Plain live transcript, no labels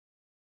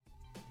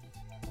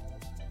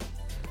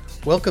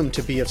Welcome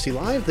to BFC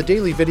Live, the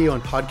daily video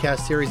and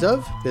podcast series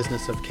of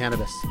Business of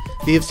Cannabis.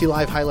 BFC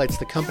Live highlights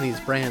the companies,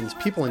 brands,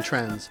 people, and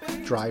trends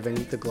driving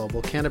the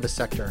global cannabis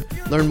sector.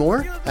 Learn more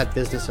at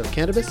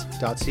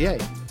businessofcannabis.ca.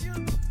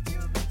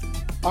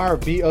 Our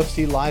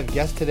BFC Live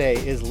guest today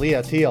is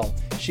Leah Teal.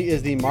 She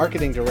is the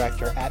marketing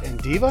director at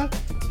Indiva.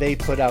 They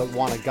put out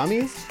Wana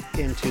gummies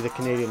into the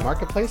Canadian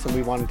marketplace, and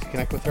we wanted to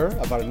connect with her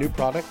about a new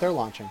product they're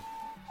launching.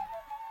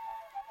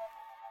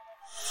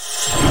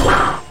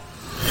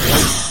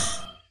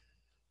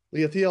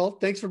 Leah Teal,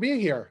 thanks for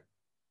being here.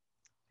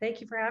 Thank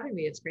you for having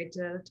me. It's great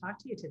to talk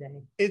to you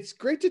today. It's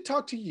great to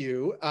talk to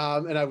you.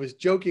 And I was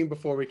joking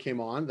before we came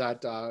on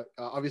that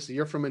obviously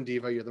you're from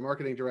Indiva, you're the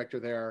marketing director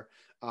there.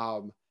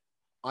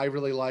 I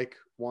really like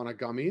Wana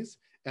gummies,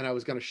 and I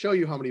was going to show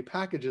you how many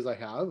packages I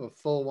have of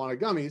full Wana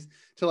gummies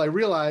till I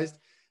realized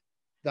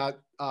that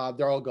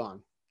they're all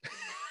gone.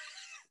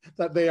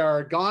 That they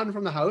are gone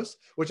from the house,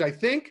 which I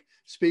think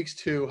speaks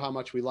to how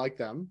much we like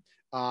them.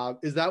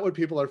 Is that what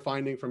people are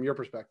finding from your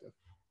perspective?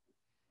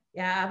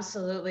 Yeah,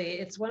 absolutely.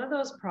 It's one of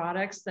those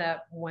products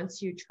that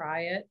once you try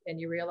it and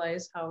you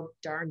realize how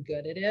darn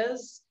good it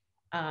is,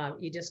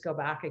 you just go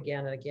back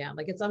again and again.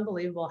 Like, it's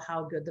unbelievable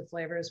how good the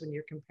flavor is when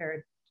you're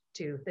compared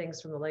to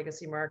things from the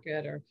legacy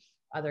market or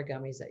other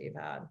gummies that you've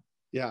had.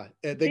 Yeah,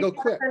 they go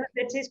quick.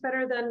 It tastes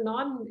better than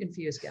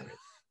non-infused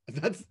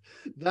gummies.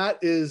 That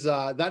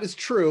is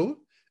true,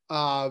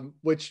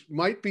 which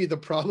might be the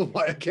problem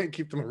why I can't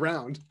keep them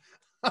around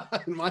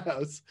in my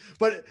house.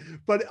 But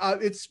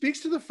it speaks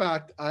to the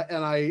fact,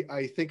 and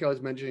I think I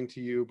was mentioning to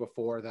you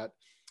before that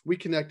we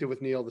connected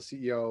with Neil, the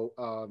CEO.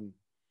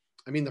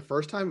 The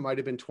first time it might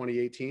have been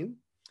 2018,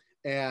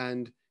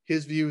 and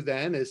his view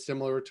then is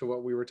similar to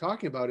what we were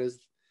talking about. Is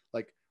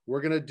like,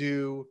 we're gonna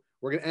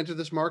enter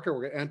this market.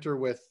 We're gonna enter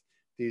with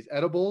these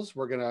edibles.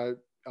 We're gonna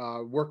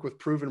work with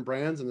proven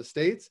brands in the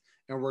States,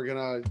 and we're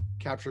gonna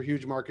capture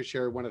huge market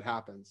share when it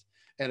happens.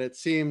 And it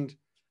seemed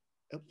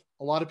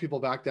a lot of people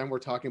back then were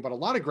talking about a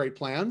lot of great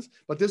plans,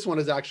 but this one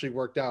has actually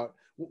worked out.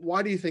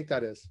 Why do you think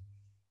that is?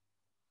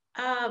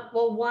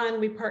 Well,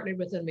 one, we partnered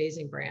with an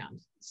amazing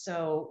brand.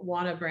 So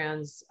Wana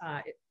Brands,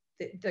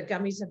 the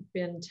gummies have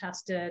been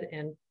tested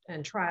and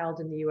trialed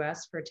in the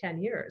US for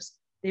 10 years.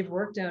 They've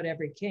worked out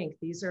every kink.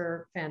 These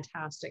are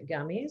fantastic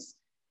gummies.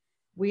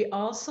 We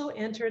also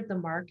entered the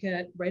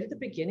market right at the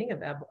beginning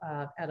of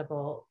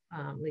edible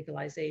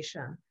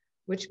legalization,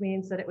 which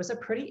means that it was a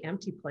pretty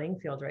empty playing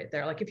field right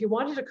there. Like, if you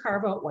wanted to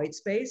carve out white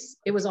space,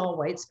 it was all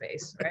white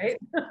space, right?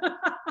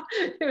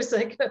 It was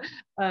like,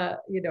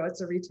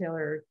 it's a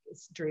retailer's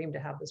dream to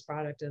have this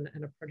product and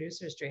a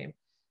producer's dream.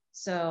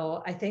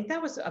 So I think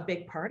that was a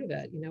big part of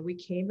it. We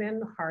came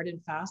in hard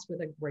and fast with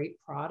a great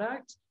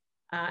product.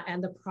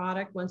 And the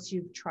product, once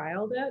you've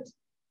trialed it,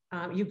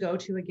 you go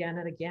to again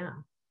and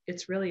again.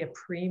 It's really a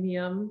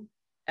premium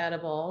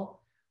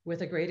edible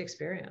with a great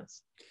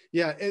experience.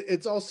 Yeah,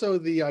 it's also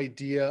the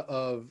idea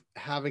of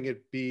having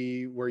it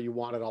be where you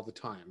want it all the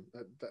time.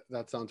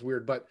 That sounds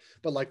weird, but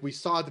like we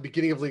saw at the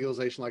beginning of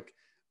legalization, like,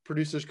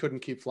 producers couldn't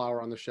keep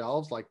flower on the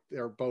shelves. Like,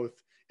 they're both,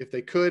 if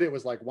they could, it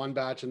was like one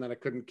batch and then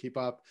it couldn't keep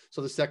up.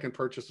 So the second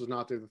purchase was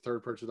not there, the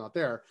third purchase was not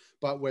there.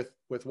 But with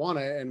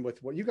Wana and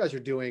with what you guys are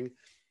doing,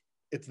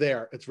 it's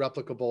there, it's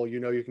replicable,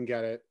 you can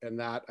get it. And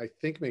that, I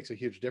think, makes a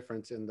huge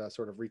difference in the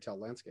sort of retail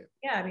landscape.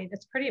 Yeah,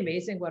 it's pretty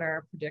amazing what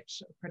our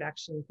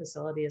production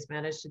facility has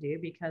managed to do,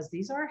 because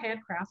these are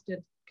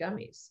handcrafted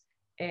gummies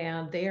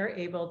and they are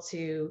able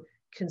to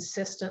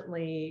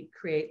consistently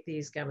create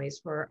these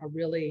gummies for a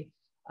really,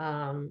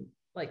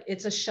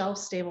 it's a shelf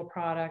stable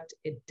product.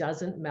 It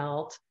doesn't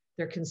melt.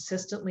 They're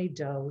consistently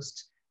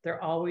dosed.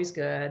 They're always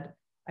good.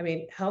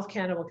 Health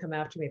Canada will come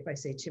after me if I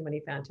say too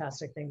many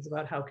fantastic things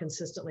about how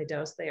consistently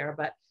dosed they are.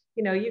 But,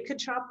 you could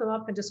chop them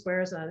up into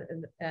squares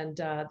and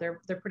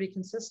they're pretty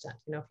consistent,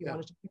 if you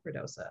wanted to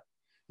microdose it.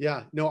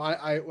 Yeah, no,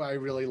 I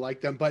really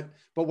like them. But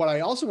what I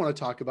also want to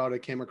talk about,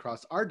 it came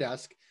across our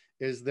desk,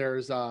 is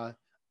there's I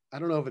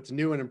don't know if it's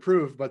new and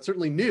improved, but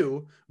certainly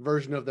new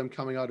version of them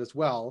coming out as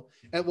well.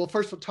 And well,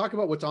 first we'll talk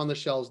about what's on the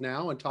shelves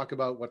now and talk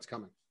about what's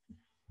coming.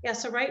 Yeah,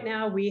 so right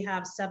now we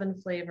have 7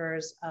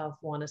 flavors of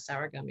Wana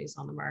sour gummies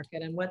on the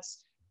market. And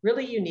what's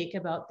really unique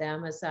about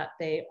them is that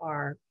they're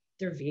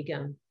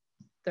vegan,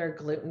 they're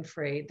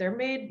gluten-free, they're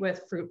made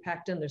with fruit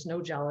pectin, there's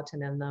no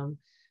gelatin in them.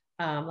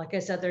 Like I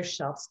said, they're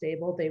shelf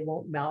stable, they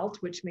won't melt,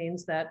 which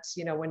means that,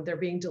 when they're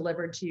being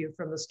delivered to you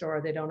from the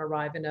store, they don't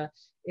arrive in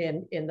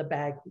the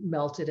bag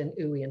melted and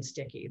ooey and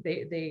sticky.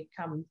 They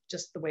come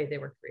just the way they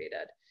were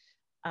created.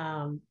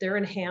 They're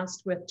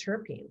enhanced with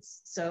terpenes,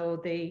 so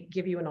they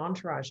give you an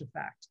entourage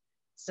effect,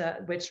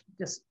 which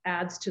just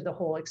adds to the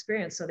whole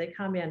experience. So they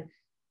come in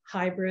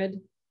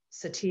hybrid,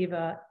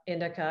 sativa,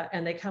 indica,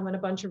 and they come in a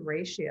bunch of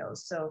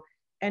ratios. So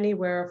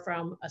anywhere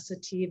from a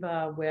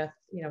sativa with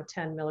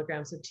 10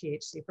 milligrams of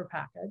THC per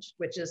package,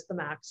 which is the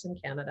max in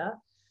Canada,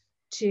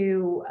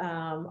 to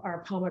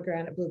our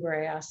pomegranate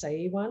blueberry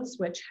acai ones,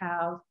 which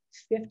have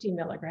 50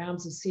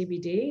 milligrams of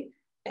CBD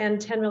and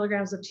 10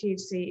 milligrams of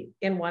THC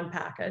in one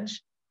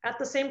package at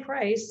the same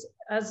price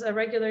as a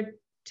regular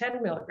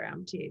 10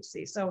 milligram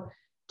THC. So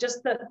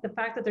just the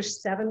fact that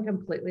there's 7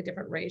 completely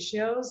different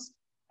ratios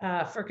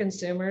for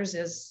consumers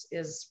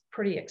is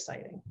pretty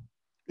exciting.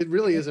 It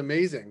really is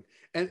amazing.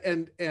 And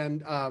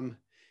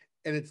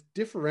it's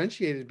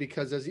differentiated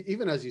because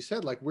even as you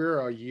said, like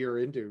we're a year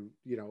into,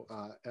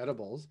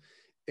 edibles,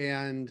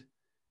 and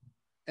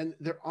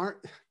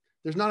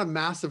there's not a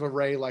massive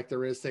array like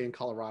there is, say, in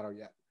Colorado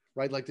yet,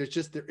 right? Like there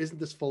isn't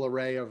this full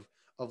array of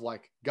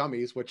like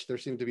gummies, which there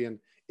seems to be an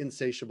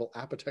insatiable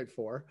appetite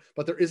for,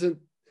 but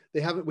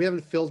we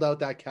haven't filled out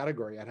that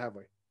category yet, have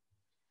we?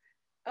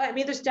 I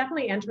mean, there's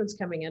definitely entrants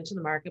coming into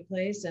the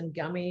marketplace, and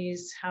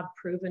gummies have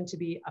proven to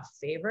be a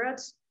favorite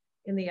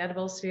in the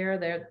edible sphere.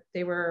 They're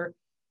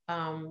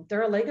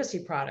a legacy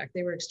product.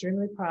 They were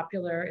extremely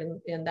popular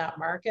in that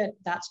market.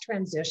 That's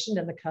transitioned,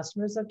 and the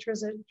customers have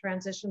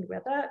transitioned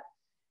with it.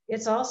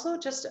 It's also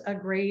just a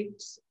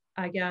great,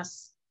 I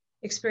guess,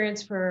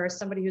 experience for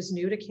somebody who's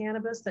new to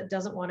cannabis that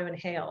doesn't want to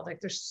inhale. Like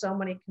there's so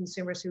many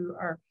consumers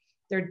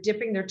they're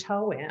dipping their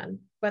toe in,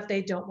 but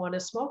they don't want to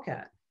smoke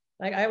it.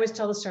 Like I always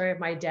tell the story of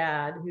my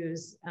dad,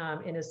 who's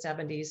in his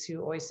 70s,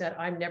 who always said,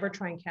 "I'm never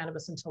trying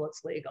cannabis until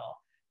it's legal."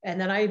 And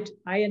then I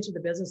entered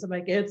the business. I'm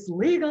like, "It's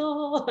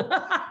legal."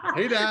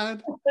 Hey,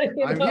 Dad,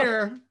 I'm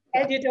here.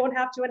 And you don't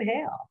have to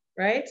inhale,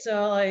 right?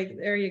 So like,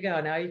 there you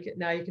go. Now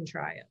you can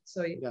try it.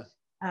 So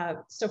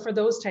so for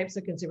those types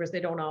of consumers,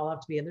 they don't all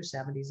have to be in their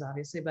 70s,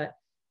 obviously, but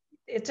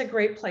it's a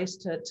great place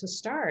to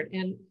start.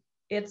 And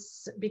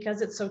it's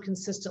because it's so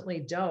consistently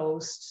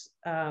dosed.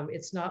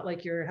 It's not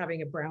like you're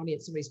having a brownie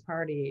at somebody's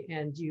party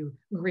and you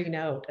green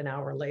out an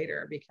hour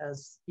later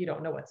because you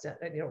don't know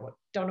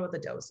don't know what the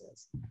dose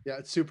is. Yeah,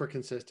 it's super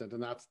consistent,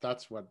 and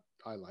that's what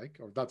I like,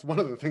 or that's one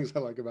of the things I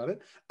like about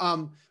it.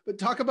 But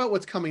talk about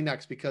what's coming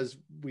next, because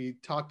we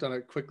talked on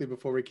it quickly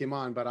before we came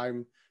on, but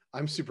I'm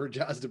super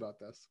jazzed about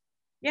this.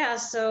 Yeah,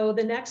 so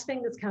the next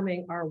thing that's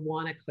coming are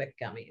Wana Quick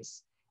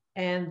gummies,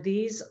 and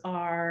these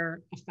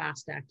are a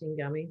fast-acting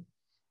gummy.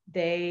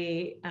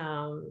 They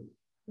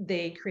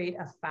create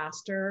a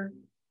faster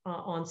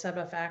onset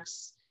of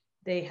effects.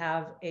 They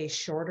have a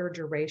shorter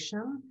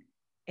duration,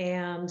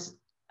 and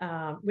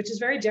which is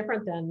very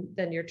different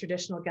than your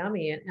traditional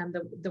gummy. And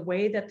the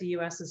way that the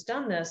US has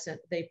done this,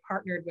 they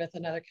partnered with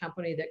another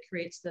company that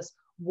creates this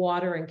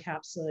water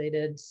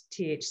encapsulated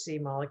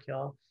THC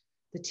molecule.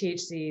 The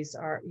THCs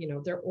are,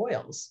 they're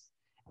oils.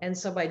 And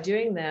so by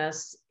doing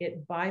this,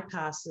 it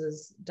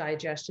bypasses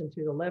digestion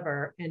through the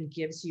liver and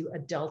gives you a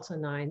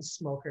Delta-9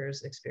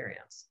 smoker's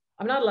experience.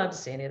 I'm not allowed to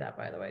say any of that,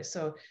 by the way.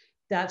 So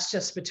that's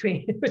just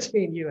between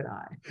you and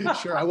I.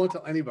 Sure, I won't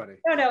tell anybody.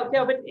 No,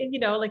 but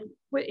like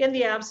in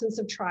the absence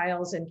of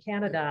trials in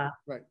Canada,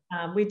 right.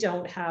 We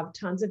don't have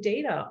tons of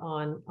data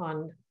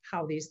on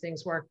how these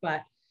things work.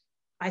 But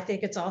I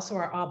think it's also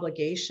our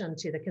obligation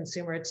to the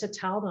consumer to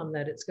tell them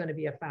that it's going to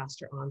be a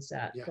faster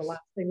onset. Yes. The last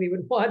thing we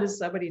would want is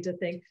somebody to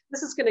think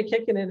this is going to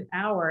kick in an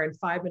hour, and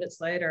 5 minutes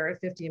later or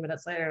 15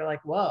 minutes later,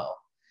 like, whoa.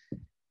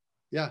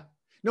 Yeah,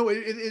 no,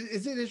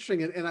 it's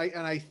interesting. And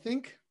I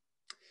think,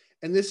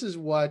 and this is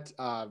what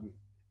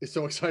is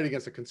so exciting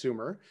as a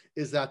consumer,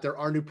 is that there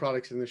are new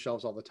products in the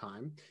shelves all the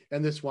time.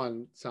 And this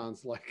one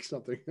sounds like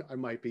something I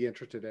might be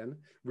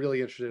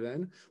really interested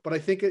in. But I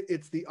think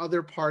it's the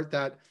other part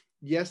that,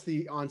 yes,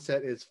 the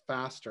onset is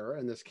faster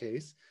in this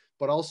case,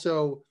 but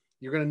also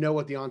you're going to know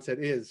what the onset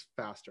is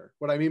faster.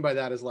 What I mean by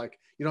that is, like,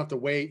 you don't have to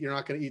wait. You're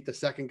not going to eat the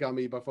second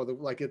gummy before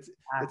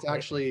it's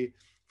actually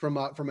from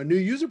a new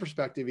user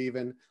perspective,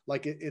 even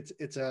like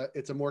it's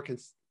a more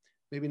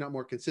maybe not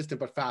more consistent,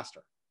 but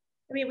faster.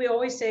 I mean, we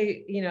always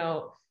say,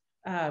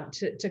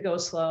 to go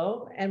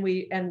slow,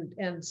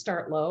 and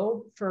start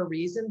low for a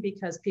reason,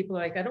 because people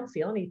are like, I don't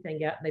feel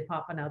anything yet. And they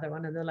pop another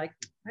one, and they're like,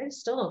 I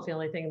still don't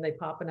feel anything. And they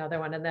pop another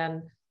one. And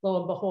then lo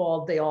and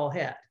behold, they all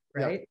hit,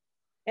 right? Yeah.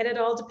 And it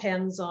all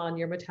depends on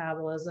your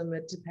metabolism.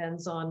 It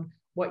depends on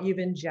what you've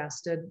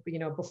ingested,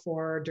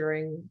 before or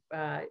during,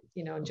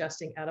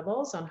 ingesting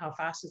edibles, on how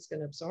fast it's going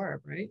to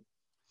absorb, right?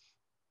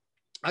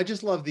 I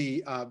just love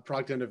the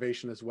product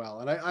innovation as well.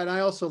 And I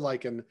also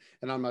like, and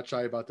I'm not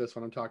shy about this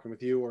when I'm talking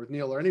with you or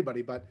Neil or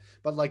anybody, but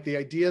like the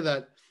idea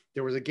that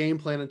there was a game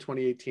plan in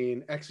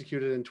 2018,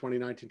 executed in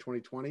 2019,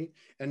 2020,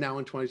 and now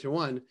in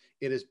 2021,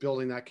 it is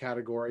building that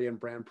category and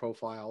brand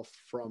profile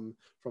from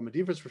a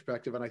Divas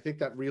perspective. And I think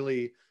that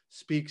really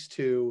speaks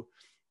to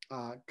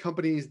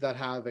companies that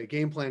have a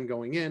game plan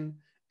going in,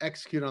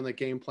 execute on the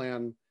game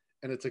plan,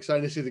 and it's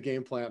exciting to see the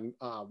game plan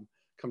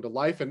come to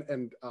life.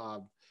 And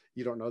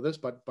you don't know this,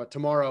 but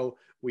tomorrow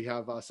we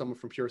have someone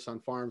from Pure Sun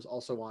Farms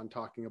also on,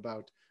 talking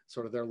about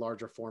sort of their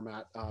larger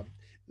format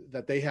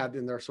that they had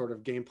in their sort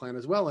of game plan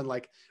as well. And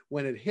like,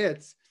 when it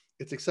hits,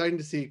 it's exciting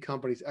to see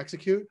companies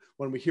execute,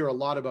 when we hear a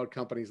lot about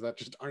companies that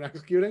just aren't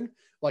executing.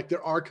 Like,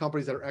 there are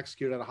companies that are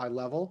executing at a high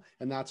level,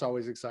 and that's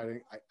always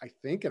exciting, I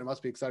think, and it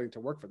must be exciting to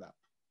work for them.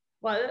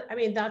 Well, I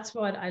mean, that's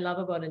what I love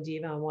about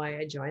Indiva and why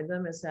I joined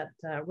them, is that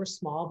we're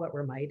small, but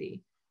we're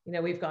mighty.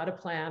 We've got a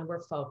plan,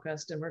 we're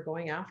focused, and we're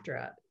going after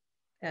it.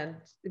 And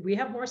we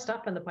have more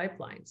stuff in the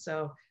pipeline.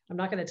 So I'm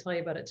not going to tell you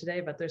about it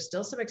today, but there's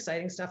still some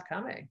exciting stuff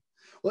coming.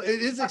 Well,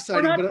 it is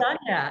exciting. We're not done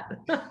yet.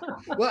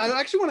 Well, I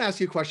actually want to ask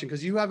you a question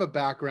because you have a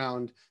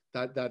background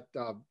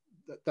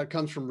that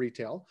comes from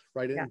retail,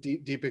 right? Yeah. And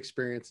deep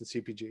experience in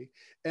CPG.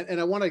 And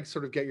I want to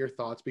sort of get your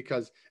thoughts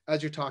because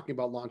as you're talking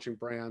about launching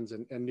brands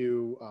and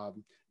new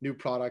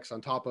products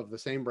on top of the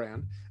same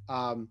brand,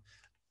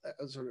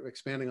 sort of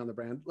expanding on the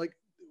brand, like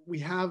we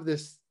have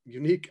this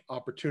unique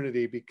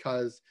opportunity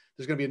because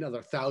there's going to be another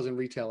 1,000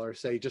 retailers,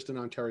 say just in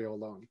Ontario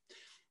alone.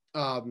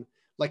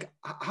 Like,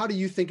 how do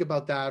you think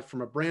about that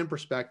from a brand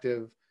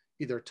perspective,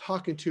 either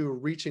talking to,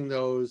 reaching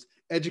those,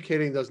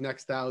 educating those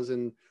next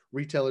 1,000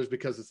 retailers,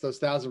 because it's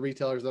those 1,000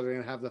 retailers that are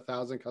going to have the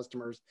 1,000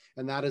 customers,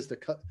 and that is the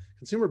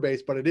consumer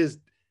base, but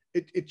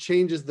it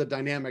changes the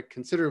dynamic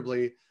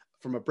considerably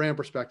from a brand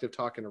perspective,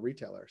 talking to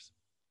retailers.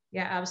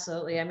 Yeah,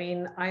 absolutely. I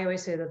mean, I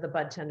always say that the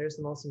bud tender is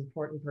the most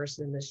important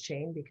person in this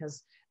chain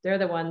because they're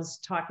the ones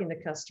talking the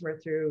customer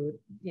through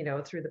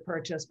the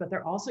purchase, but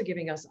they're also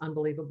giving us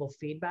unbelievable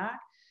feedback.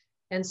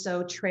 And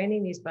so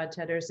training these bud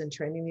tenders and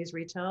training these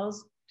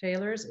retailers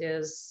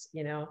is,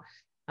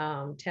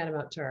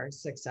 tantamount to our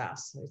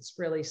success. It's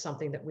really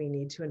something that we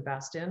need to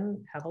invest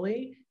in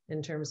heavily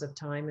in terms of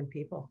time and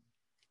people.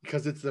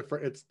 Because it's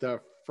the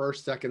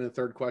first, second, and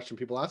third question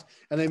people ask,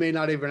 and they may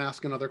not even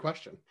ask another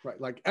question, right?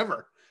 Like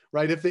ever,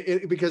 right?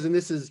 Because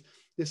this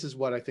is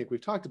what I think we've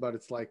talked about.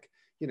 It's like,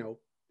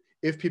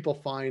 if people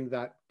find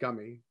that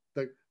gummy,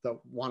 the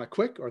want a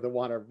quick or the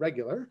want a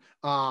regular,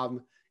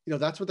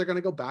 that's what they're going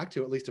to go back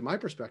to, at least in my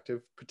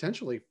perspective,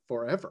 potentially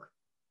forever.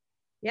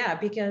 Yeah,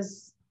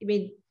 because I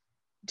mean,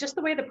 just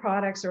the way the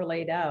products are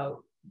laid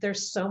out,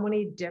 there's so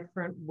many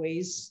different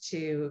ways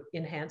to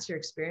enhance your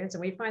experience.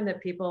 And we find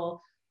that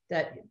people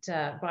that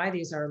buy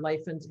these are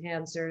life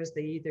enhancers.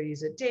 They either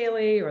use it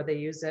daily or they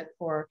use it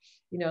for,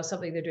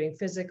 something they're doing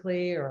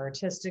physically or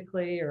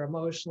artistically or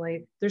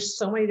emotionally. There's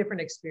so many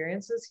different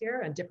experiences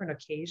here and different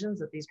occasions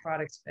that these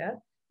products fit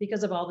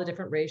because of all the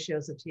different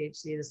ratios of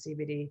THC to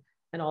CBD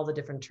and all the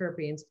different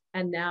terpenes.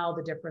 And now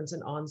the difference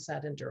in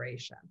onset and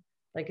duration.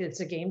 Like, it's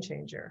a game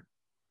changer.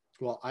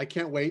 Well, I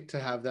can't wait to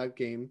have that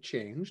game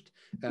changed,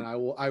 and I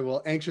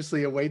will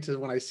anxiously await to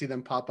when I see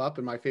them pop up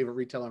in my favorite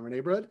retailer in my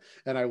neighborhood,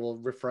 and I will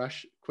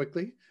refresh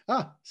quickly.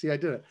 See, I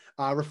did it.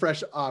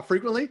 Refresh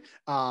frequently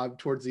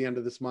towards the end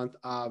of this month.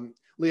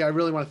 Lee, I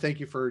really want to thank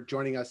you for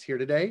joining us here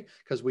today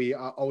because we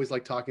always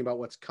like talking about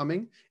what's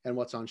coming and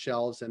what's on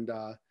shelves, and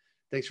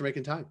thanks for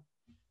making time.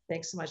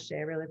 Thanks so much, Jay.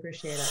 I really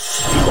appreciate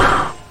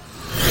it.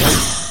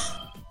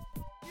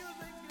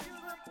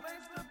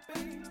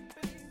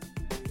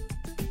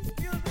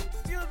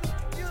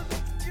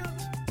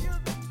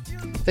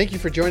 Thank you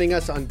for joining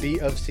us on B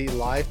of C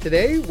Live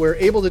today. We're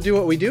able to do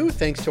what we do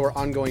thanks to our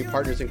ongoing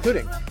partners,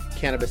 including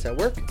Cannabis at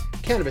Work,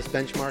 Cannabis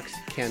Benchmarks,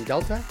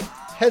 CanDelta,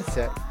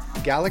 Headset,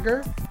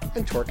 Gallagher,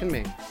 and Torque &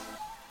 Main.